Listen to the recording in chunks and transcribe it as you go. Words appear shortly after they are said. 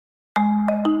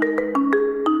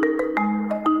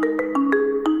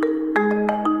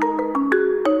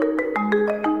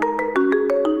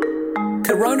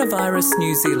Coronavirus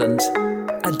New Zealand,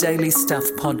 a Daily Stuff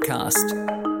podcast.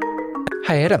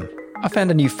 Hey Adam, I found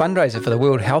a new fundraiser for the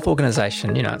World Health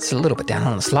Organization. You know, it's a little bit down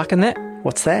on its luck in that.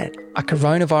 What's that? A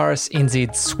Coronavirus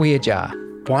NZ swear jar.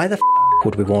 Why the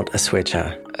would we want a swear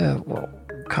jar? Well,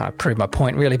 can't prove my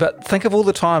point really, but think of all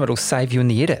the time it'll save you in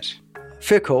the edit.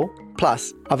 Fair call.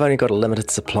 Plus, I've only got a limited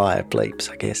supply of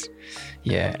bleeps, I guess.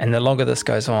 Yeah, and the longer this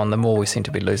goes on, the more we seem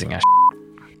to be losing our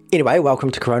Anyway, welcome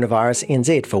to Coronavirus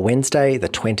NZ for Wednesday, the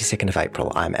 22nd of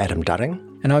April. I'm Adam Dudding.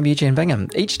 And I'm Eugene Bingham.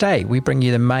 Each day we bring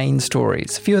you the main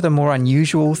stories, a few of the more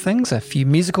unusual things, a few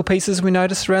musical pieces we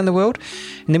notice around the world,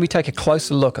 and then we take a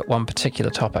closer look at one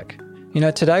particular topic. You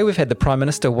know, today we've had the Prime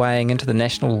Minister weighing into the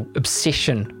national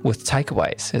obsession with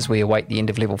takeaways as we await the end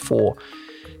of Level 4.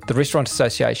 The Restaurant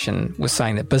Association was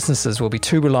saying that businesses will be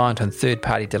too reliant on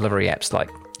third-party delivery apps like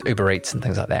Uber Eats and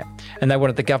things like that. And they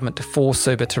wanted the government to force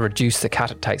Uber to reduce the cut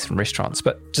it takes from restaurants.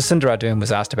 But Jacinda Ardern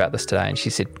was asked about this today and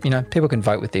she said, you know, people can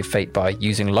vote with their feet by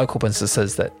using local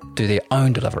businesses that do their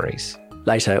own deliveries.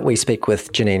 Later, we speak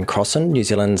with Janine Crossan, New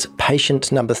Zealand's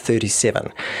patient number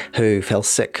 37, who fell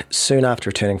sick soon after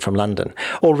returning from London.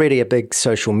 Already a big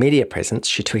social media presence,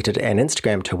 she tweeted and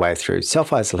Instagrammed her way through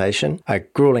self-isolation, a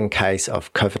gruelling case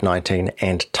of COVID-19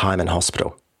 and time in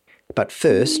hospital. But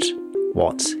first,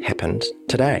 what's happened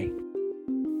today?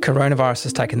 Coronavirus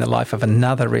has taken the life of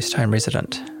another rest home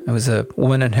resident. It was a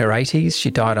woman in her 80s.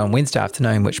 She died on Wednesday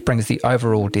afternoon, which brings the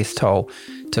overall death toll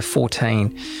to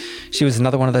 14. She was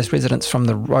another one of those residents from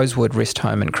the Rosewood Rest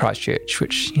Home in Christchurch,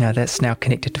 which, you know, that's now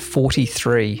connected to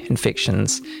 43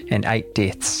 infections and 8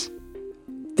 deaths.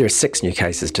 There are 6 new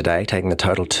cases today, taking the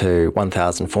total to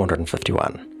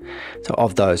 1,451. So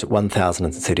of those,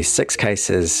 1,036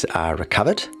 cases are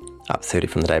recovered, up 30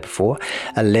 from the day before.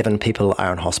 11 people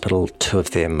are in hospital, 2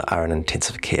 of them are in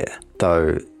intensive care,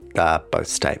 though they are both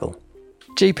stable.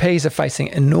 GPs are facing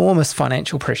enormous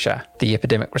financial pressure, the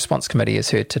Epidemic Response Committee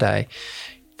has heard today.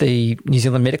 The New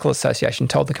Zealand Medical Association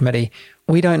told the committee,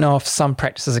 we don't know if some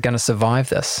practices are going to survive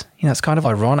this. You know, it's kind of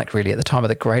ironic, really, at the time of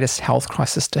the greatest health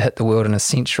crisis to hit the world in a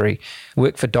century,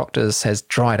 work for doctors has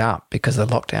dried up because of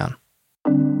the lockdown.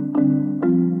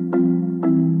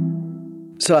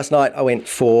 So last night I went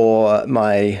for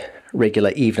my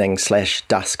regular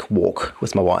evening/dusk walk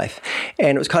with my wife,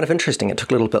 and it was kind of interesting. It took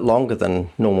a little bit longer than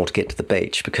normal to get to the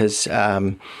beach because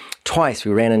twice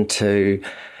we ran into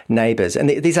neighbours, and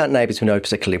these aren't neighbours we know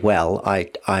particularly well. I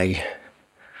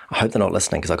hope they're not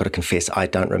listening because I've got to confess I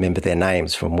don't remember their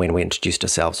names from when we introduced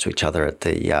ourselves to each other at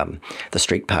the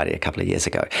street party a couple of years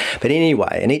ago. But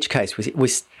anyway, in each case we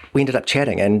ended up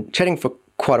chatting for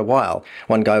quite a while.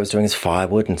 One guy was doing his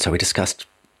firewood, and so we discussed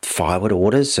firewood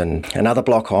orders, and another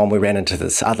block on we ran into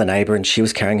this other neighbour and she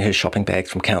was carrying her shopping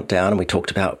bags from Countdown, and we talked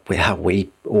about how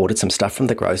we ordered some stuff from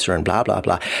the grocer and blah blah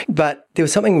blah. But there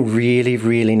was something really,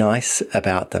 really nice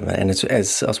about them, and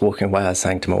as I was walking away I was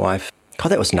saying to my wife, God,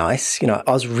 that was nice. You know,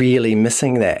 I was really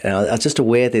missing that, and I was just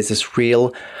aware there's this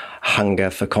real hunger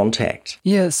for contact.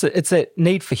 Yeah, it's that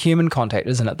need for human contact,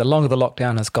 isn't it? The longer the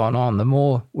lockdown has gone on, the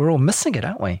more we're all missing it,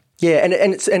 aren't we? Yeah, and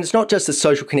it's not just the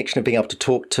social connection of being able to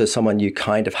talk to someone you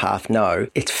kind of half know,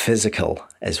 it's physical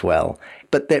as well.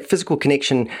 But that physical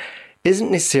connection isn't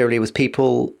necessarily with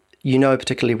people you know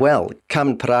particularly well.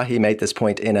 Carmen Parahi made this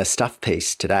point in a Stuff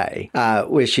piece today,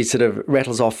 where she sort of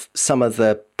rattles off some of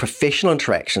the professional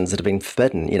interactions that have been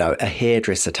forbidden. You know, a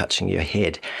hairdresser touching your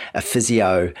head, a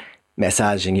physio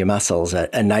massaging your muscles,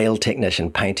 a nail technician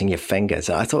painting your fingers.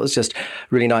 I thought it was just a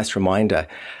really nice reminder.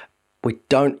 We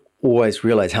don't always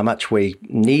realise how much we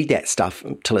need that stuff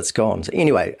until it's gone. So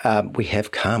anyway, we have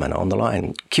Carmen on the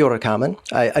line. Kia ora, Carmen.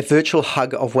 A virtual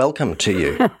hug of welcome to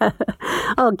you.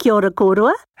 Oh, kia ora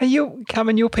kōrua. Hey,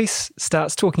 Carmen, your piece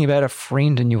starts talking about a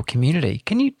friend in your community.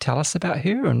 Can you tell us about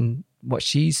her and what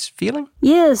she's feeling?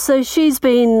 Yeah, so she's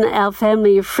been our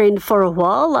family friend for a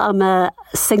while. I'm a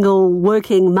single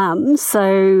working mum,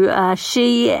 so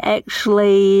she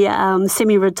actually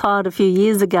semi-retired a few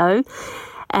years ago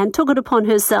and took it upon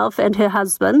herself and her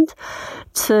husband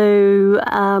to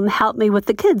help me with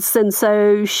the kids. And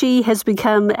so she has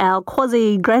become our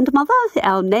quasi-grandmother,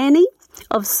 our nanny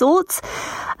of sorts.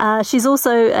 She's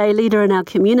also a leader in our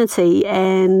community,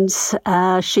 and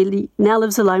she now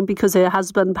lives alone because her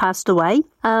husband passed away,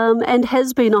 and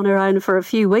has been on her own for a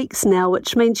few weeks now,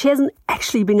 which means she hasn't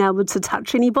actually been able to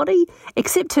touch anybody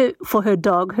except for her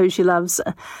dog, who she loves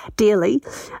dearly,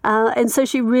 and so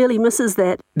she really misses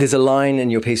that. There's a line in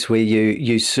your piece where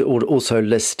you also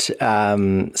list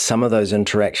some of those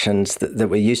interactions that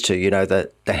we're used to, you know, the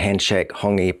handshake,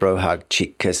 hongi, bro hug,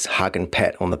 cheek kiss, hug and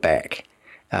pat on the back.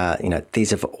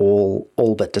 These have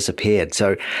all but disappeared.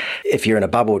 So if you're in a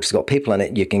bubble which has got people in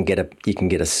it, you can get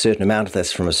a certain amount of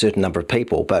this from a certain number of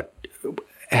people. But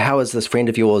how has this friend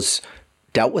of yours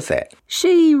dealt with that?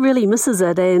 She really misses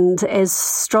it, and as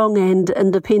strong and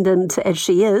independent as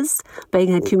she is,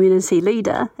 being a community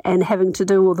leader and having to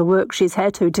do all the work she's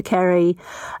had to carry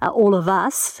all of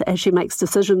us as she makes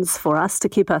decisions for us to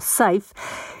keep us safe,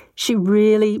 she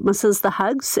really misses the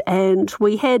hugs. And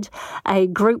we had a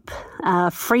group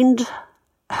friend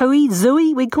hui,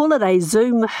 Zooey, we call it a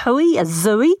Zoom hui, a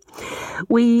Zooey.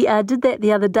 We did that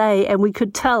the other day, and we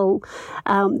could tell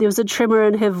there was a tremor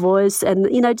in her voice and,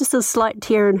 just a slight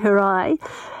tear in her eye,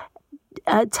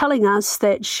 telling us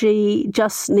that she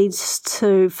just needs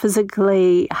to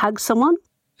physically hug someone.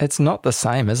 It's not the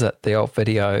same, is it? The old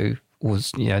video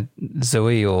was,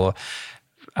 Zooey or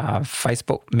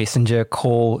Facebook Messenger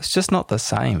call. It's just not the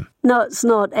same. No, it's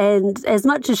not. And as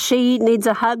much as she needs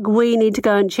a hug, we need to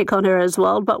go and check on her as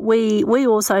well. But we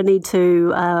also need to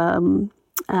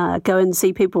go and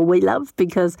see people we love,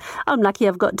 because I'm lucky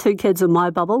I've got 2 kids in my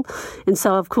bubble. And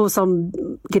so, of course, I'm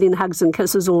getting hugs and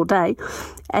kisses all day.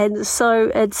 And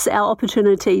so it's our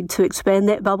opportunity to expand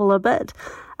that bubble a bit.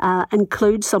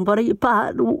 Include somebody.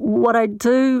 But what I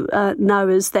do know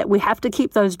is that we have to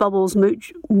keep those bubbles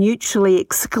mutually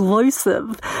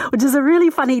exclusive, which is a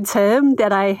really funny term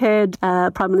that I heard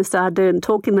Prime Minister Ardern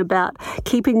talking about,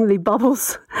 keeping the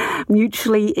bubbles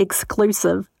mutually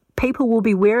exclusive. People will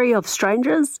be wary of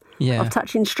strangers, of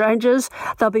touching strangers.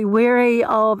 They'll be wary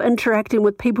of interacting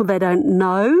with people they don't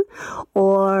know,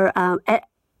 or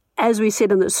as we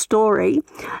said in the story,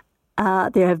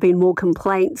 there have been more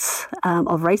complaints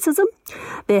of racism.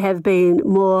 There have been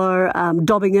more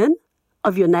dobbing in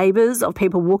of your neighbours, of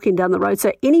people walking down the road.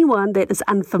 So anyone that is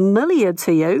unfamiliar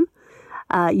to you,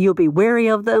 you'll be wary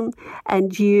of them,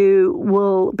 and you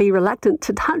will be reluctant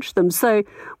to touch them. So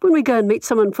when we go and meet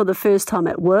someone for the first time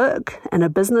at work, in a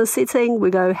business setting,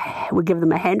 we give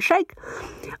them a handshake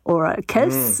or a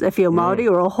kiss if you're Māori,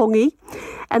 or a hongi.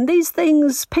 And these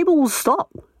things, people will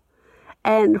stop.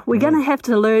 And we're going to have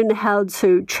to learn how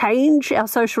to change our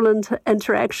social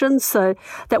interactions so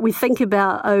that we think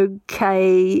about,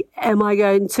 okay, am I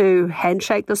going to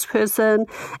handshake this person?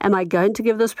 Am I going to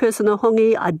give this person a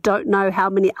hongi? I don't know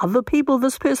how many other people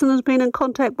this person has been in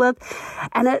contact with.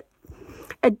 And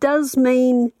it does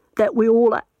mean that we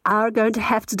all are going to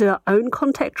have to do our own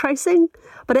contact tracing.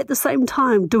 But at the same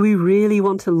time, do we really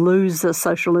want to lose the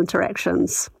social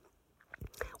interactions?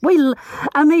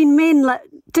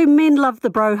 Do men love the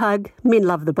bro hug? Men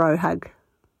love the bro hug.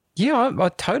 Yeah, I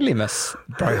totally miss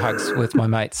bro hugs with my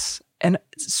mates. And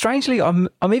strangely, I'm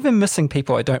even missing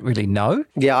people I don't really know.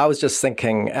 Yeah, I was just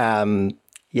thinking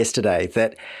yesterday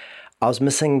that I was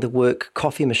missing the work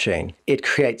coffee machine. It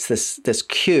creates this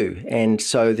queue. And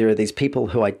so there are these people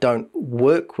who I don't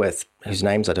work with, whose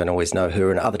names I don't always know, who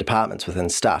are in other departments within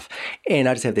staff. And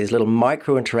I just have these little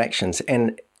micro interactions.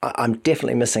 And I'm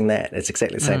definitely missing that. It's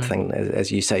exactly the same thing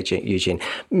as you say, Eugene.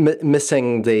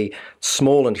 Missing the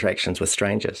small interactions with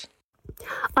strangers.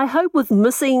 I hope with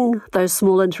missing those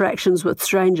small interactions with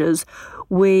strangers,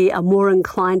 we are more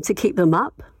inclined to keep them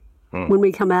up when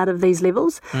we come out of these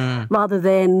levels, rather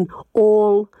than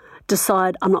all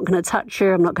decide, I'm not going to touch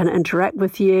you, I'm not going to interact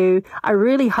with you. I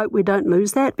really hope we don't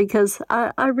lose that, because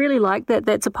I really like that.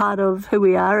 That's a part of who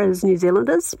we are as New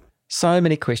Zealanders. So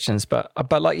many questions, but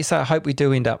like you say, I hope we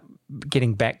do end up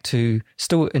getting back to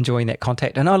still enjoying that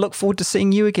contact. And I look forward to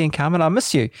seeing you again, Carmen. I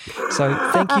miss you. So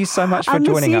thank you so much for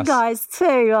joining us. I miss you guys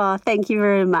too. Oh, thank you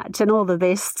very much, and all the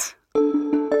best.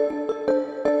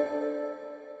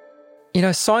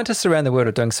 Scientists around the world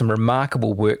are doing some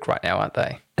remarkable work right now, aren't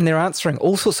they? And they're answering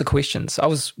all sorts of questions. I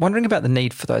was wondering about the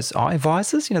need for those eye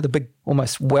visors, the big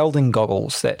almost welding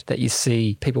goggles that you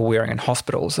see people wearing in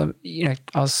hospitals. I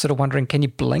was sort of wondering, can you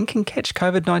blink and catch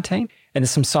COVID-19? And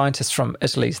there's some scientists from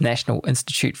Italy's National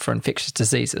Institute for Infectious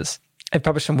Diseases have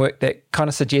published some work that kind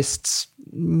of suggests,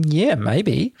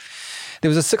 maybe. There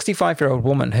was a 65-year-old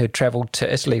woman who travelled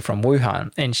to Italy from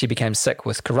Wuhan, and she became sick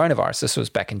with coronavirus. This was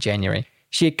back in January.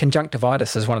 She had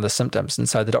conjunctivitis as one of the symptoms, and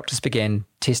so the doctors began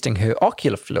testing her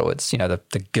ocular fluids,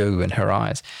 the goo in her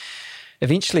eyes.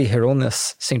 Eventually, her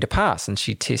illness seemed to pass, and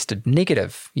she tested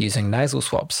negative using nasal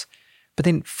swabs. But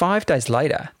then 5 days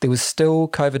later, there was still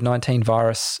COVID-19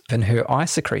 virus in her eye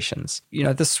secretions.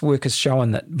 This work has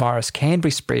shown that virus can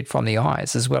be spread from the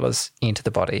eyes as well as enter the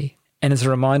body, and is a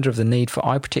reminder of the need for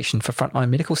eye protection for frontline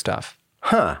medical staff.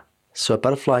 So a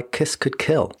butterfly kiss could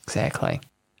kill. Exactly.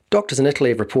 Doctors in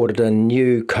Italy have reported a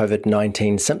new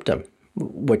COVID-19 symptom,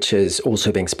 which is also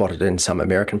being spotted in some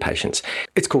American patients.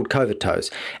 It's called COVID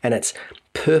toes, and it's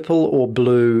purple or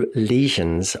blue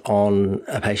lesions on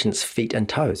a patient's feet and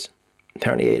toes.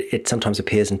 Apparently, it sometimes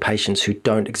appears in patients who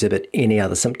don't exhibit any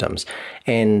other symptoms,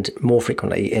 and more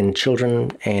frequently in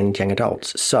children and young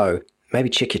adults. So maybe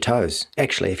check your toes.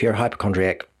 Actually, if you're a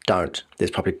hypochondriac, don't.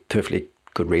 There's probably perfectly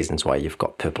good reasons why you've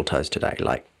got purple toes today,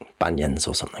 like bunions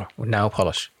or something. Or nail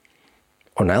polish.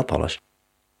 Or nail polish.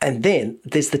 And then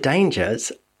there's the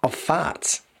dangers of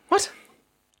farts. What?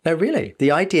 No, really.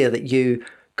 The idea that you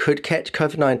could catch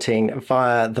COVID-19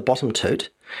 via the bottom toot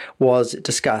was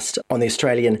discussed on the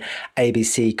Australian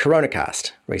ABC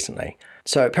Coronacast recently.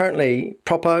 So apparently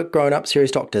proper grown-up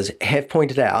serious doctors have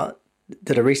pointed out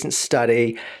that a recent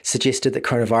study suggested that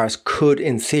coronavirus could,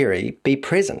 in theory, be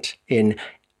present in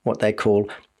what they call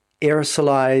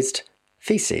aerosolized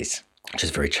feces, which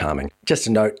is very charming. Just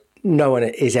a note, no one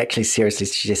is actually seriously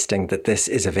suggesting that this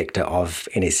is a vector of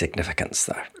any significance,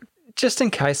 though. Just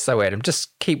in case, though, Adam,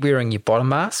 just keep wearing your bottom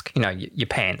mask, your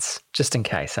pants, just in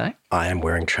case, eh? I am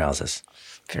wearing trousers.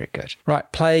 Very good. Right,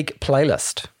 plague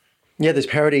playlist. Yeah, those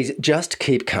parodies just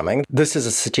keep coming. This is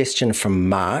a suggestion from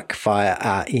Mark via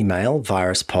our email,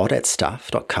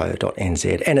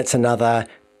 viruspod@stuff.co.nz. And it's another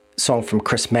song from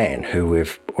Chris Mann, who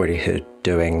we've already heard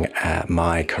doing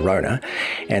My Corona.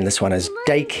 And this one is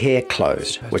Daycare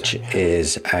Closed, which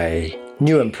is a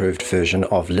new improved version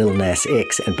of Lil Nas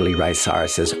X and Billy Ray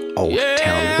Cyrus's Old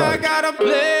Town Road. I gotta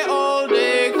play all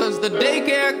day cause the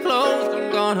daycare closed.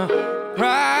 I'm gonna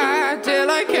cry till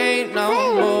I can't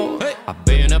no more. I've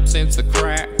been up since the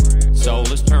crack,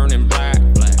 soul is turning black.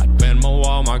 I Venmo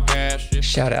all my cash.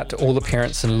 Shout out to all the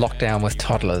parents in lockdown with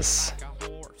toddlers.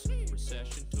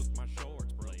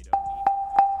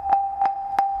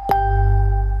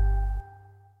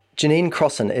 Janine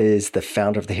Crossan is the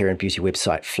founder of the hair and beauty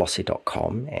website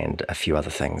Flossy.com and a few other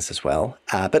things as well.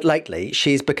 But lately,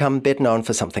 she's become better known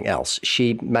for something else.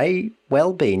 She may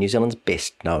well be New Zealand's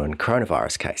best known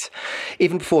coronavirus case.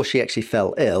 Even before she actually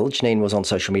fell ill, Janine was on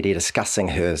social media discussing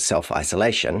her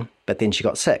self-isolation, but then she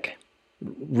got sick,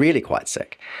 really quite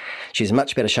sick. She's in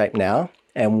much better shape now,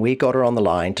 and we got her on the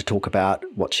line to talk about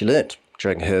what she learnt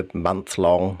during her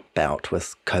month-long bout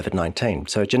with COVID-19.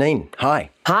 So Janine, hi.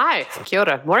 Hi, kia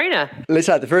ora, morena. Let's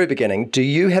start at the very beginning. Do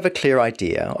you have a clear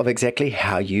idea of exactly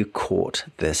how you caught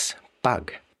this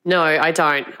bug? No, I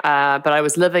don't, but I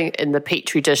was living in the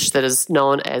petri dish that is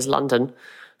known as London.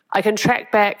 I can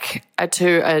track back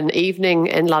to an evening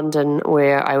in London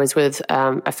where I was with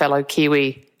a fellow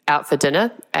Kiwi out for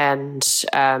dinner, and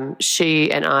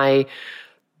she and I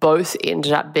both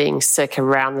ended up being sick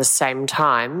around the same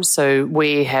time. So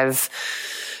we have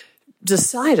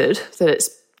decided that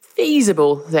it's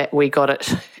feasible that we got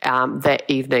it that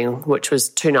evening, which was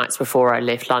 2 nights before I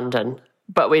left London.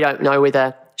 But we don't know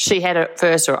whether she had it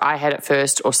first or I had it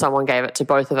first or someone gave it to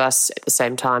both of us at the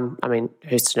same time. I mean,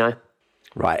 who's to know?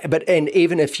 Right. And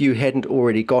even if you hadn't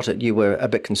already got it, you were a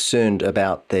bit concerned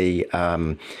about the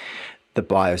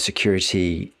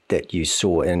biosecurity that you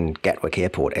saw in Gatwick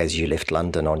Airport as you left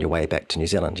London on your way back to New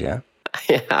Zealand, yeah?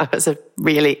 Yeah, I was a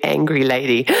really angry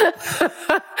lady.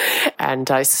 And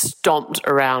I stomped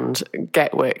around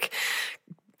Gatwick,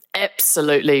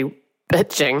 absolutely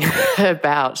bitching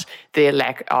about their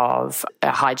lack of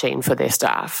hygiene for their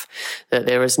staff, that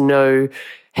there was no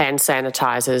hand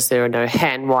sanitizers, there are no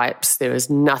hand wipes, there was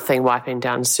nothing wiping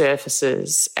down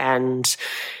surfaces, and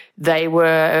they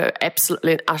were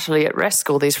absolutely and utterly at risk.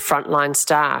 All these frontline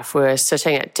staff were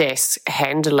sitting at desks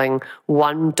handling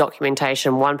one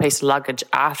documentation, one piece of luggage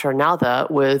after another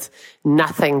with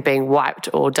nothing being wiped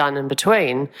or done in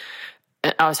between.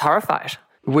 I was horrified.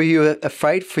 Were you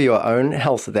afraid for your own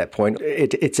health at that point?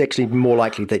 It's actually more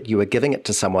likely that you were giving it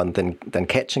to someone than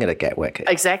catching it at Gatwick.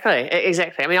 Exactly.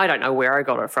 I mean, I don't know where I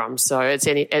got it from, so it's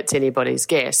anybody's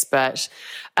guess. But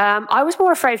I was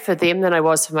more afraid for them than I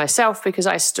was for myself, because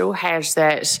I still had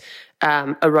that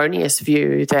erroneous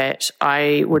view that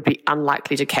I would be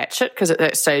unlikely to catch it, because at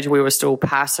that stage we were still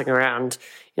passing around,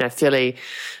 fairly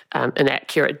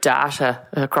inaccurate data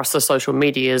across the social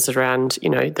medias around,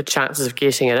 the chances of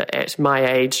getting it at my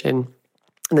age and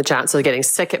the chances of getting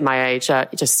sick at my age are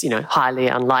just, highly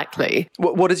unlikely.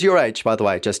 What is your age, by the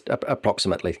way, just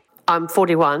approximately? I'm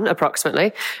 41,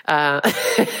 approximately. And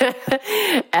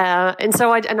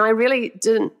so I really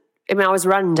didn't, I was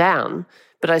run down,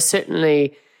 but I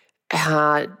certainly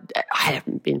I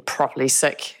haven't been properly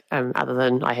sick, other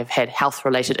than I have had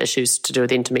health-related issues to do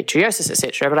with endometriosis,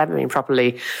 etc., but I haven't been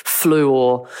properly flu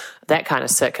or that kind of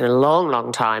sick in a long,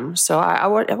 long time. So I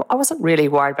wasn't really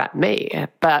worried about me.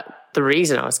 But the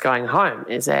reason I was going home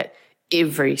is that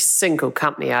every single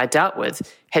company I dealt with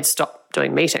had stopped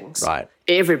doing meetings. Right.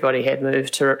 Everybody had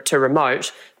moved to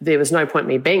remote. There was no point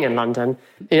me being in London.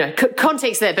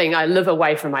 Context of that being I live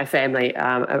away from my family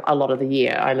a lot of the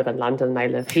year. I live in London, they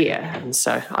live here. And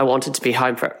so I wanted to be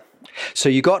home for it. So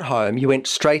you got home, you went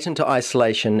straight into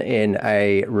isolation in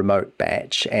a remote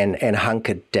batch and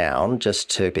hunkered down just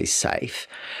to be safe.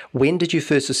 When did you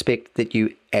first suspect that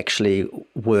you actually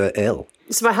were ill?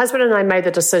 So my husband and I made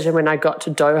the decision when I got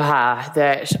to Doha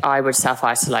that I would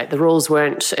self-isolate. The rules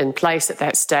weren't in place at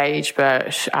that stage,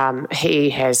 but he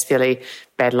has fairly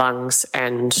bad lungs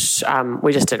and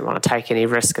we just didn't want to take any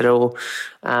risk at all.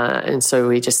 And so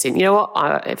we just said, you know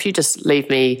what, if you just leave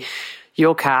me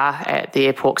your car at the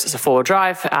airport, because it's a 4-wheel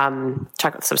drive,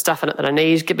 chuck some stuff in it that I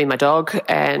need, give me my dog,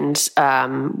 and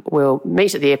we'll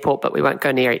meet at the airport, but we won't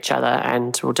go near each other,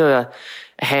 and we'll do a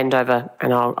handover,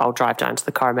 and I'll drive down to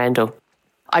the Coromandel.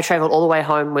 I travelled all the way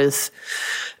home with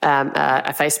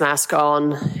a face mask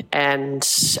on, and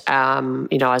I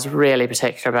was really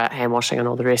particular about hand washing and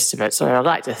all the rest of it. So I'd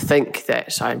like to think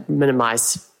that I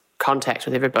minimise contact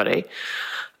with everybody.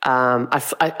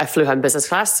 I flew home business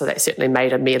class, so that certainly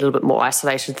made me a little bit more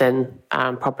isolated than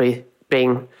probably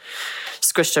being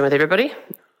squished in with everybody.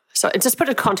 So just put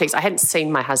in context, I hadn't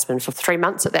seen my husband for 3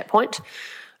 months at that point,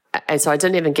 and so I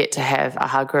didn't even get to have a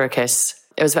hug or a kiss.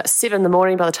 It was about 7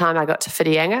 a.m. by the time I got to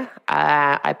Whitianga.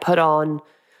 I put on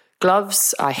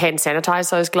gloves. I hand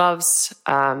sanitized those gloves.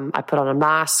 I put on a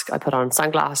mask. I put on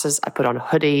sunglasses. I put on a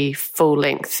hoodie, full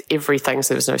length, everything.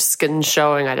 So there was no skin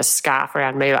showing. I had a scarf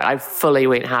around me. I fully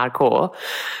went hardcore.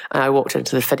 And I walked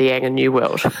into the Whitianga New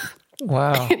World.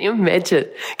 Wow. Can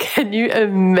you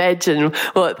imagine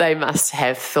what they must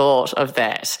have thought of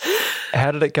that?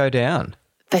 How did it go down?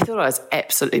 They thought I was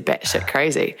absolutely batshit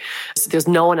crazy. So there was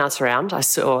no one else around. I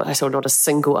saw not a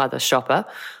single other shopper.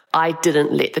 I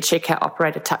didn't let the checkout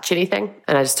operator touch anything.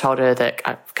 And I just told her that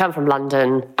I've come from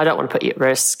London. I don't want to put you at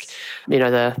risk.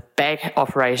 The bag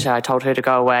operator, I told her to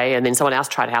go away. And then someone else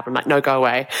tried to help. I'm like, no, go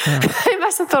away. Yeah. They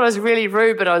must have thought I was really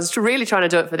rude, but I was really trying to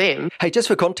do it for them. Hey, just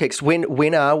for context,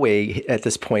 when are we at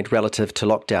this point relative to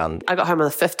lockdown? I got home on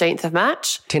the 15th of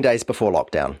March. 10 days before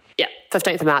lockdown. Yeah,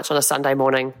 15th of March on a Sunday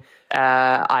morning.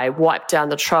 I wiped down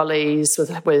the trolleys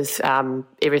with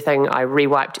everything. I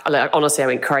re-wiped. Honestly, I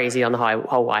went crazy on the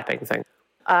whole wiping thing.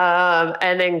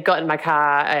 And then got in my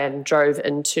car and drove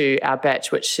into our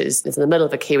batch, which is in the middle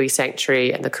of a Kiwi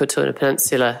sanctuary in the Kutuna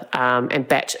Peninsula. And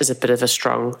batch is a bit of a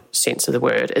strong sense of the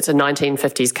word. It's a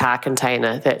 1950s car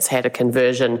container that's had a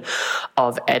conversion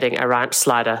of adding a ranch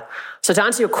slider. So to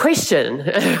answer your question,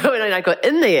 when I got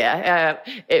in there,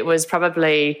 it was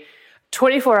probably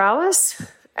 24 hours.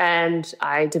 And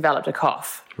I developed a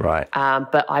cough. Right.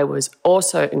 But I was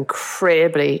also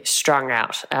incredibly strung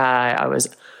out. I was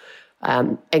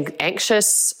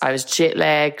anxious. I was jet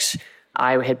lagged.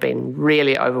 I had been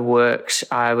really overworked.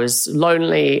 I was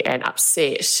lonely and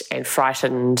upset and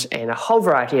frightened and a whole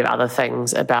variety of other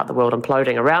things about the world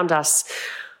imploding around us.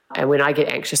 And when I get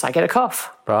anxious, I get a cough.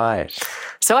 Right.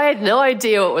 So I had no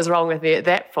idea what was wrong with me at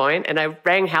that point. And I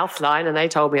rang Healthline and they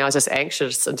told me I was just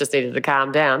anxious and just needed to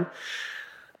calm down.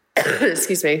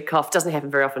 Excuse me, cough doesn't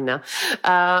happen very often now.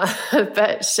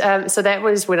 So that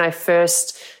was when I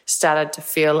first started to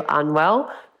feel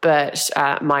unwell, but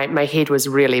my head was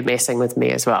really messing with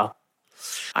me as well.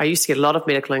 I used to get a lot of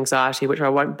medical anxiety, which I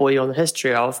won't bore you on the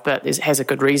history of, but it has a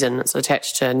good reason. It's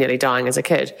attached to nearly dying as a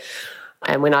kid.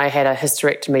 And when I had a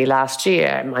hysterectomy last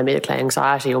year, my medical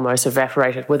anxiety almost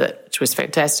evaporated with it, which was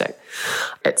fantastic.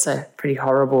 It's a pretty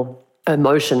horrible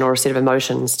emotion or a set of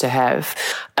emotions to have.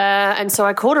 And so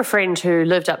I called a friend who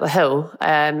lived up the hill,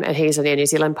 and he's an Air New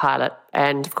Zealand pilot.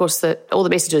 And of course, all the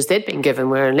messages they'd been given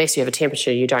were, unless you have a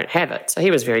temperature, you don't have it. So he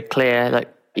was very clear,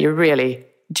 like, you're really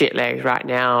jet lagged right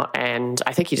now, and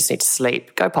I think you just need to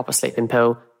sleep. Go pop a sleeping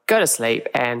pill, go to sleep,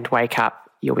 and wake up.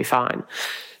 You'll be fine.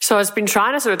 So I've been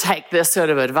trying to sort of take this sort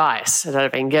of advice that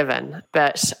I've been given,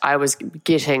 but I was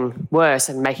getting worse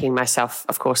and making myself,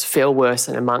 of course, feel worse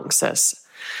in amongst this.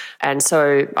 And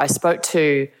so I spoke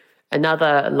to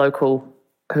another local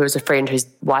who was a friend whose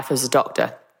wife is a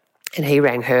doctor, and he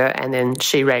rang her, and then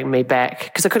she rang me back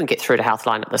because I couldn't get through to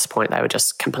Healthline at this point. They were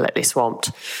just completely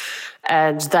swamped.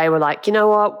 And they were like, you know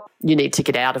what, you need to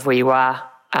get out of where you are,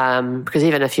 because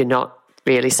even if you're not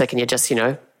really sick and you're just,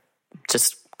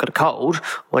 just got a cold,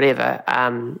 whatever,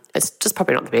 it's just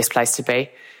probably not the best place to be.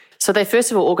 So they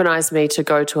first of all organised me to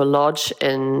go to a lodge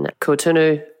in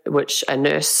Kuatunu, which a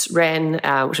nurse ran,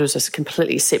 which was just a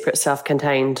completely separate,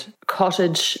 self-contained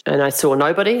cottage, and I saw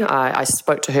nobody. I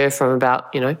spoke to her from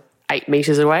about, 8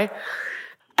 metres away.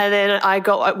 And then I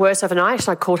got worse overnight.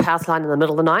 I called Healthline in the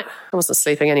middle of the night. I wasn't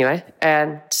sleeping anyway.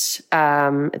 And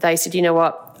they said, you know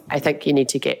what, I think you need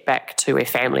to get back to where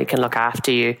family can look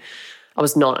after you. I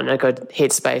was not in a good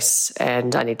headspace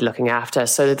and I needed looking after.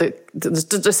 So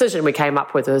the decision we came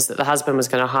up with was that the husband was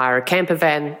going to hire a camper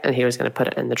van and he was going to put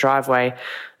it in the driveway,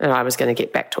 and I was going to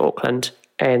get back to Auckland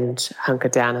and hunker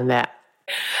down in that.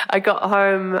 I got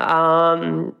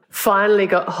home, finally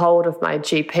got hold of my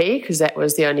GP because that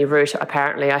was the only route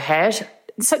apparently I had.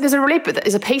 So there's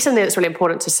a piece in there that's really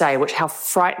important to say, which how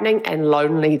frightening and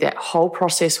lonely that whole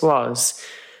process was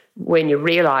when you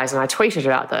realise, and I tweeted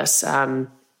about this, I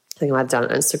think I might have done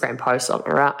an Instagram post on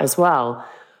it as well,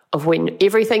 of when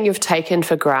everything you've taken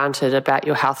for granted about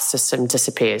your health system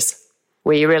disappears,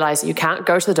 where you realise you can't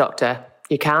go to the doctor,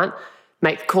 you can't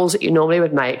make the calls that you normally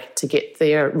would make to get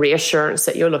the reassurance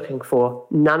that you're looking for.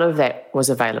 None of that was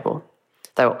available.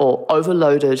 They were all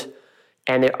overloaded,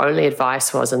 and their only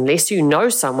advice was, unless you know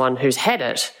someone who's had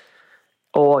it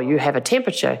or you have a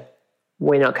temperature,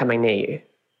 we're not coming near you.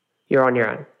 You're on your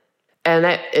own. And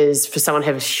that is, for someone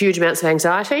who has huge amounts of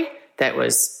anxiety, that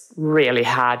was really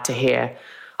hard to hear.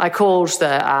 I called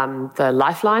the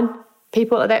Lifeline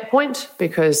people at that point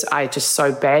because I just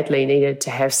so badly needed to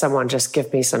have someone just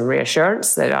give me some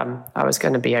reassurance that I was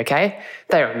going to be okay.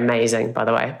 They were amazing, by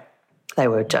the way. They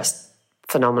were just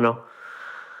phenomenal.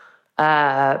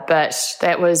 But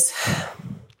that was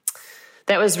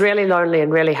really lonely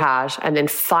and really hard. And then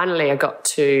finally I got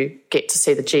to get to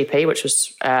see the GP, which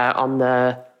was on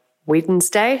the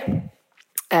Wednesday.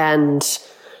 And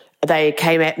they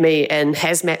came at me in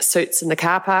hazmat suits in the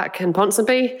car park in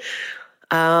Ponsonby.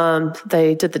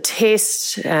 They did the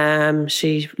test.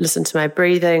 She listened to my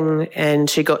breathing and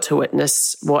she got to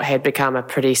witness what had become a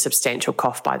pretty substantial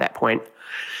cough by that point.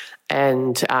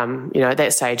 And, at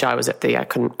that stage I was at the I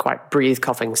couldn't quite breathe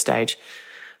coughing stage.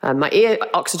 My ear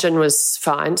oxygen was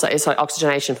fine, so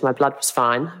oxygenation for my blood was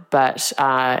fine, but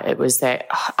it was that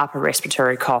upper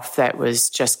respiratory cough that was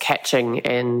just catching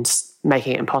and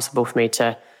making it impossible for me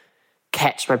to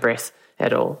catch my breath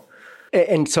at all.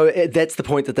 And so that's the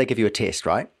point that they give you a test,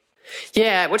 right?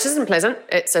 Yeah, which isn't pleasant.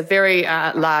 It's a very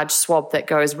large swab that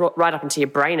goes right up into your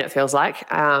brain, it feels like.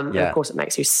 And of course, it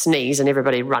makes you sneeze and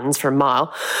everybody runs for a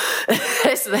mile,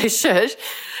 as they should.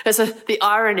 It's the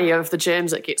irony of the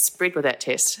germs that get spread with that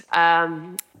test.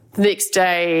 The next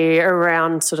day,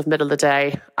 around sort of middle of the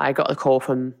day, I got a call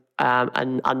from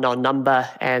an unknown number,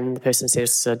 and the person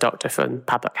says it's a doctor from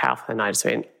Public Health, and I just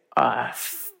went,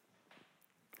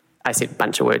 I said a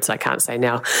bunch of words I can't say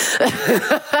now.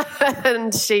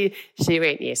 And she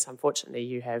went, yes, unfortunately,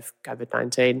 you have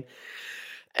COVID-19.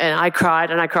 And I cried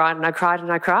and I cried and I cried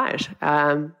and I cried.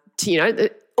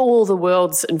 All the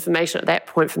world's information at that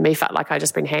point for me felt like I'd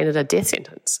just been handed a death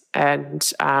sentence.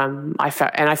 And I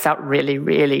felt really,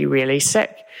 really, really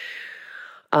sick.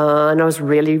 And I was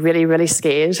really, really, really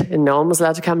scared, and no one was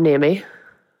allowed to come near me.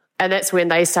 And that's when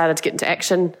they started to get into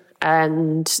action,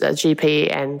 and the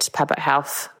GP and Public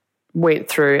Health went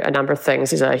through a number of things.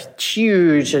 There's a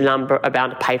huge amount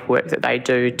of paperwork that they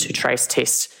do to trace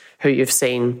test who you've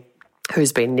seen,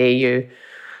 who's been near you.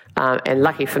 And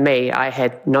lucky for me, I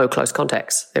had no close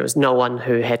contacts. There was no one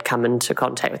who had come into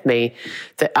contact with me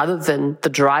that, other than the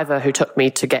driver who took me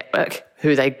to Gatwick,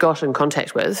 who they got in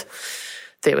contact with,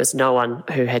 there was no one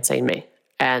who had seen me.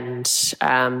 And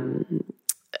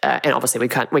obviously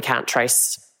we can't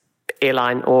trace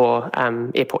airline or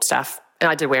airport staff. And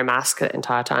I did wear a mask the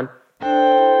entire time.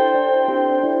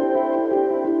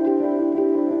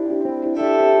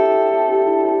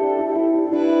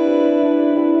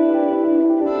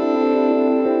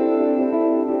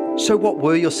 So what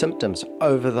were your symptoms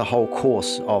over the whole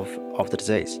course of the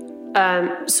disease?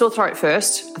 Sore throat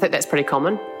first. I think that's pretty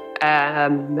common.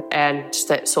 And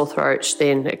that sore throat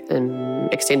then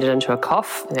extended into a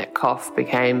cough, and that cough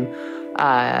became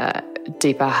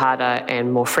deeper, harder,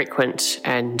 and more frequent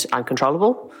and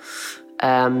uncontrollable.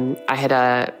 I had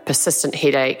a persistent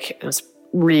headache. I was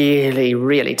really,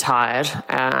 really tired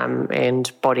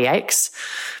and body aches,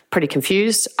 pretty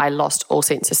confused. I lost all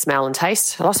sense of smell and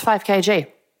taste. I lost 5 kg.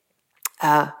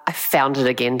 I found it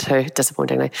again too,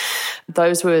 disappointingly.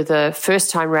 Those were the first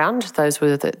time round. Those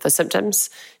were the symptoms.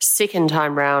 Second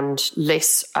time round,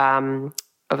 less of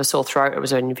a sore throat. It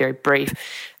was only very brief.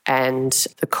 And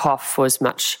the cough was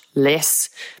much less,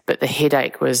 but the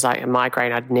headache was like a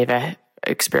migraine I'd never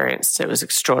experienced. It was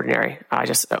extraordinary. I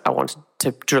wanted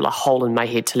to drill a hole in my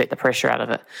head to let the pressure out of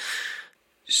it.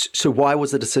 So why was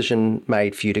the decision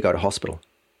made for you to go to hospital?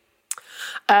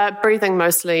 Breathing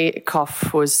mostly,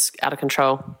 cough was out of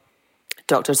control.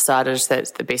 Doctor decided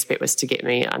that the best bet was to get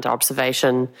me under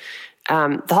observation.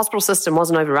 The hospital system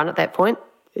wasn't overrun at that point,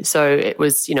 so it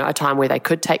was a time where they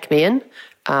could take me in,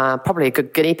 probably a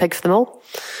good guinea pig for them all.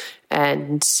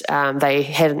 and they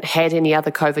hadn't had any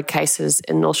other COVID cases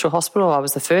in North Shore Hospital. I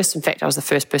was the first. In fact, I was the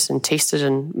first person tested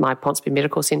in my Ponsonby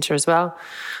Medical Centre as well.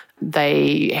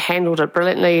 They handled it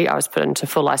brilliantly. I was put into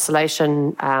full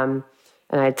isolation, and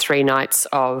I had 3 nights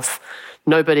of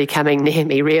nobody coming near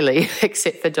me, really,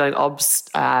 except for doing OBS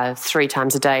 3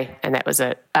 times a day, and that was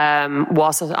it.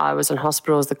 Whilst I was in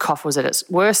hospitals, the cough was at its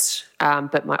worst,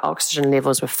 but my oxygen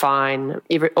levels were fine.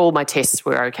 All my tests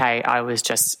were okay. I was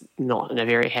just not in a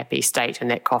very happy state,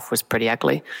 and that cough was pretty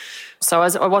ugly. So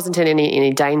I wasn't in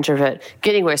any danger of it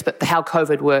getting worse, but how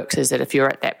COVID works is that if you're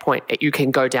at that point, you can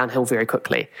go downhill very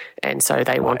quickly, and so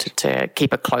they wanted to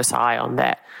keep a close eye on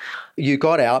that. You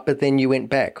got out, but then you went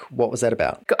back. What was that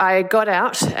about? I got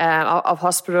out of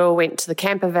hospital, went to the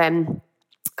camper van.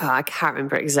 I can't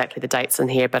remember exactly the dates in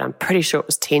here, but I'm pretty sure it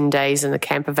was 10 days in the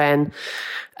camper van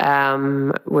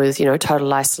with,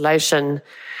 total isolation.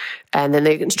 And then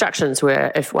the instructions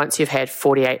were if once you've had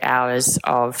 48 hours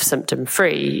of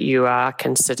symptom-free, you are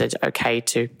considered okay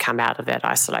to come out of that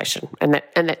isolation. And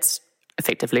that's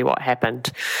effectively what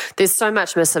happened. There's so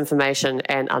much misinformation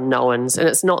and unknowns, and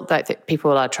it's not that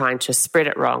people are trying to spread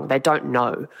it wrong. They don't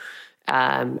know.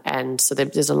 And so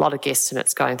there's a lot of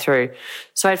guesstimates going through.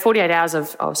 So I had 48 hours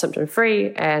of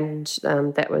symptom-free, and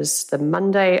that was the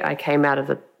Monday. I came out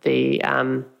of the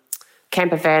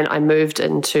camper van. I moved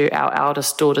into our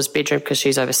eldest daughter's bedroom because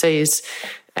she's overseas,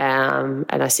 and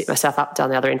I set myself up down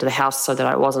the other end of the house so that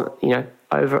I wasn't,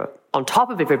 over on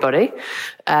top of everybody.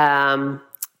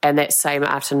 And that same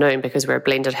afternoon, because we're a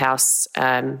blended house,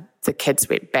 the kids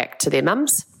went back to their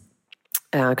mums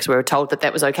because we were told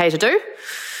that was okay to do.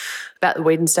 About the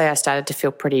Wednesday, I started to feel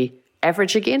pretty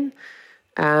average again.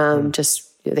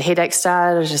 Just the headache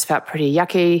started, I just felt pretty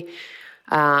yucky.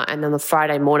 And then the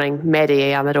Friday morning,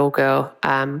 Maddie, our middle girl,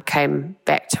 came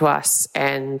back to us,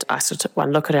 and I sort of took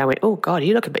one look at her and went, "Oh, God,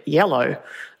 you look a bit yellow,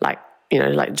 like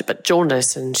a bit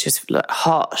jaundiced," and she just looked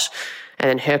hot. And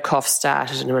then her cough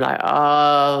started, and we're like,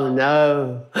 "Oh,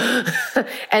 no."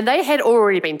 And they had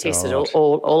already been tested.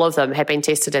 All of them had been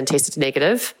tested and tested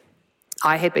negative.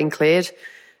 I had been cleared,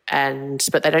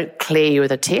 but they don't clear you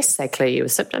with a test. They clear you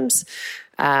with symptoms.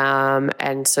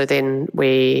 And so then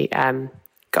we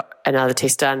got another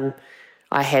test done.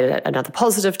 I had another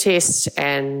positive test,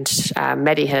 and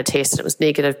Maddie had a test, and it was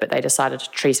negative, but they decided to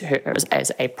treat her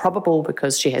as a probable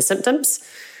because she has symptoms.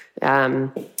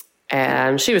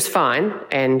 And she was fine,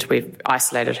 and we've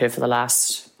isolated her for the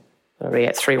last,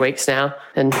 3 weeks now,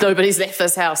 and nobody's left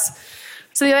this house.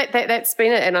 So that's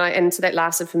been it, and so that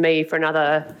lasted for me for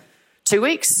another 2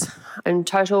 weeks in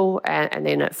total, and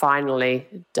then it finally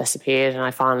disappeared, and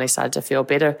I finally started to feel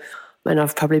better. And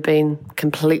I've probably been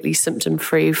completely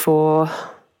symptom-free for a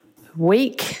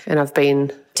week, and I've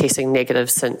been testing negative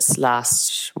since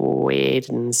last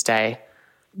Wednesday.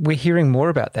 We're hearing more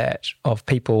about that, of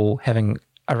people having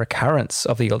a recurrence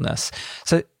of the illness.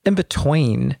 So in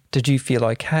between, did you feel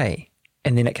okay?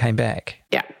 And then it came back?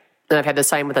 Yeah. And I've had the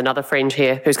same with another friend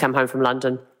here who's come home from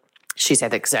London. She's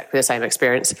had exactly the same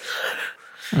experience.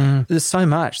 There's so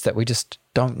much that we just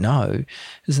don't know,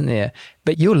 isn't there?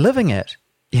 But you're living it.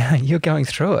 Yeah, you're going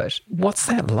through it. What's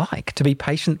that like to be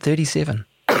patient 37?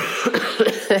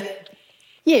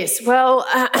 Yes, well,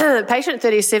 patient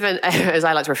 37, as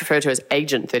I like to refer to as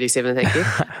agent 37, thank you.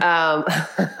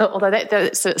 Although that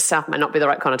itself might not be the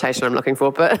right connotation I'm looking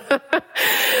for, but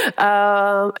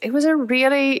it was a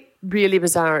really, really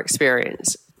bizarre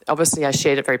experience. Obviously, I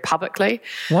shared it very publicly.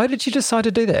 Why did you decide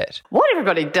to do that? What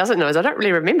everybody doesn't know is I don't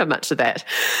really remember much of that.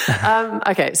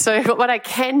 Okay, so what I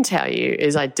can tell you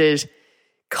is I did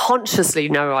consciously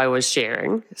know I was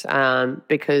sharing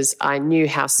because I knew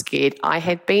how scared I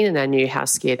had been, and I knew how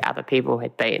scared other people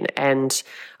had been. And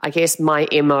I guess my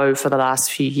MO for the last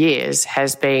few years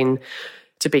has been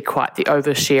to be quite the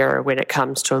oversharer when it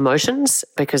comes to emotions,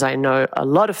 because I know a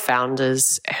lot of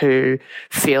founders who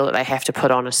feel that they have to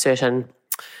put on a certain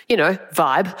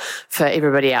vibe for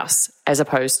everybody else, as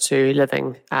opposed to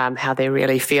living how they're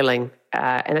really feeling,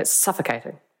 and it's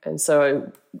suffocating. And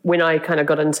so when I kind of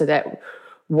got into that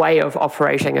way of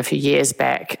operating a few years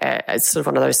back, it's sort of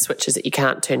one of those switches that you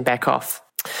can't turn back off.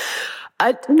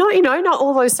 Not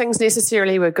all those things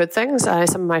necessarily were good things.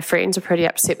 Some of my friends are pretty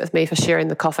upset with me for sharing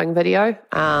the coughing video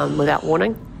without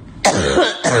warning.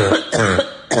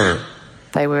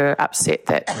 They were upset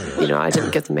that, I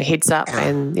didn't give them a heads up,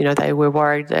 and, they were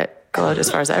worried that, God,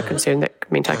 as far as they were concerned, that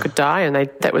meant I could die, and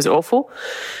that was awful.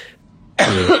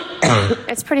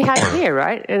 It's pretty hard to hear,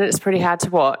 right? And it's pretty hard to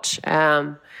watch.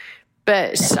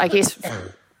 But I guess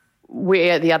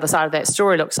where the other side of that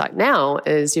story looks like now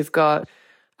is you've got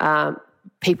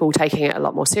people taking it a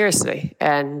lot more seriously.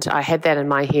 And I had that in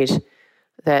my head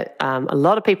that a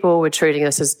lot of people were treating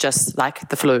this as just like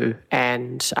the flu,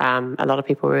 and a lot of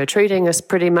people were treating this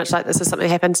pretty much like this is something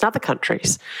that happens in other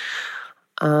countries.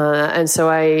 And so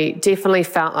I definitely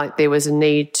felt like there was a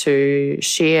need to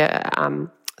share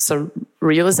some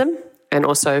realism, and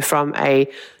also from a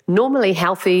normally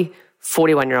healthy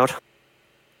 41-year-old.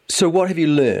 So what have you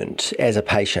learned as a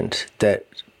patient that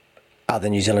other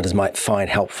New Zealanders might find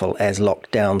helpful as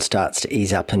lockdown starts to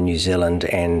ease up in New Zealand,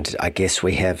 and I guess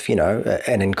we have,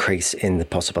 an increase in the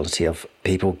possibility of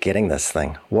people getting this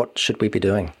thing? What should we be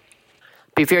doing?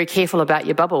 Be very careful about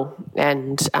your bubble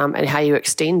and how you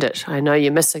extend it. I know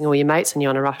you're missing all your mates and you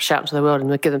want to rush out into the world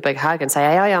and give them a big hug and say,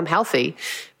 hey, I'm healthy,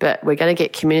 but we're going to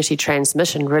get community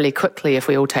transmission really quickly if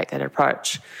we all take that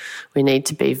approach. We need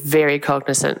to be very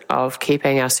cognizant of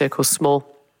keeping our circles small,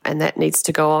 and that needs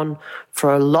to go on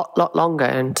for a lot longer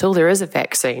until there is a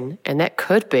vaccine, and that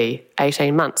could be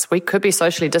 18 months. We could be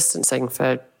socially distancing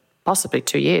for possibly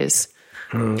 2 years.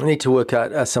 We need to work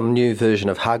out some new version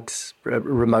of hugs,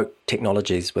 remote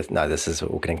technologies with... No, this is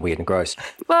all getting weird and gross.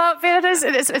 Well,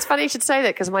 it's funny you should say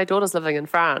that, because my daughter's living in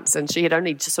France and she had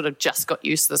only just got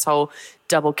used to this whole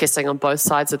double kissing on both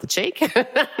sides of the cheek. And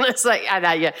it's like,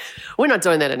 we're not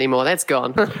doing that anymore. That's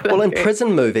gone. Well, in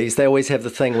prison movies, they always have the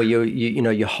thing where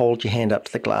you hold your hand up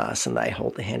to the glass and they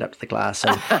hold their hand up to the glass,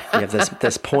 and you have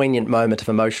this poignant moment of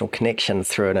emotional connection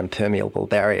through an impermeable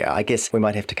barrier. I guess we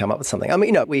might have to come up with something. I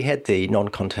mean, we had the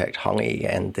non-contact hongi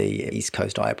and the East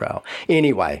Coast eyebrow.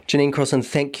 Anyway, Janine Crossan,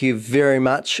 thank you very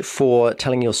much for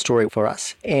telling your story for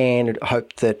us, and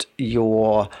hope that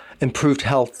your improved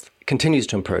health continues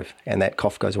to improve and that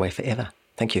cough goes away forever.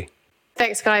 Thank you.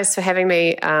 Thanks, guys, for having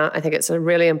me. I think it's a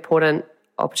really important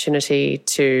opportunity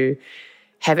to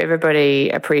have everybody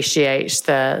appreciate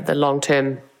the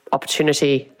long-term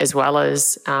opportunity as well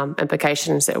as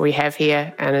implications that we have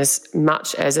here. And as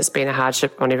much as it's been a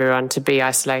hardship on everyone to be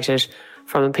isolated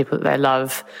from the people that they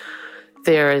love,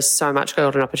 there is so much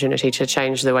golden opportunity to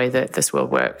change the way that this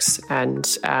world works.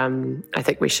 And I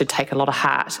think we should take a lot of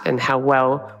heart in how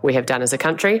well we have done as a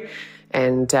country,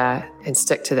 and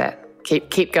stick to that.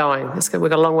 Keep going. We've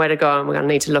got a long way to go, and we're going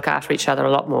to need to look after each other a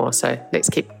lot more. So let's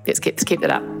keep that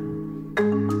up.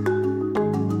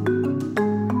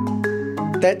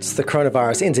 That's the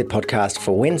Coronavirus NZ podcast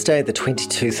for Wednesday, the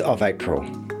 22th of April.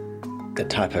 The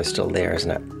typo's still there, isn't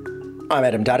it? I'm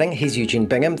Adam Dudding. He's Eugene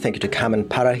Bingham. Thank you to Carmen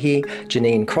Parahi,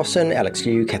 Janine Crossan, Alex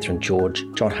Liu, Catherine George,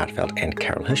 John Hartfeld and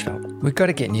Carol Hirschfeld. We've got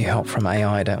to get new help from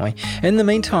AI, don't we? In the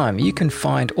meantime, you can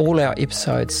find all our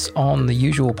episodes on the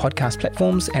usual podcast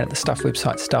platforms and at the Stuff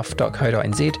website,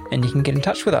 stuff.co.nz, and you can get in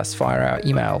touch with us via our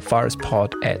email,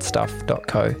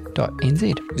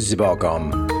 viruspod@stuff.co.nz.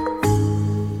 Zibogom.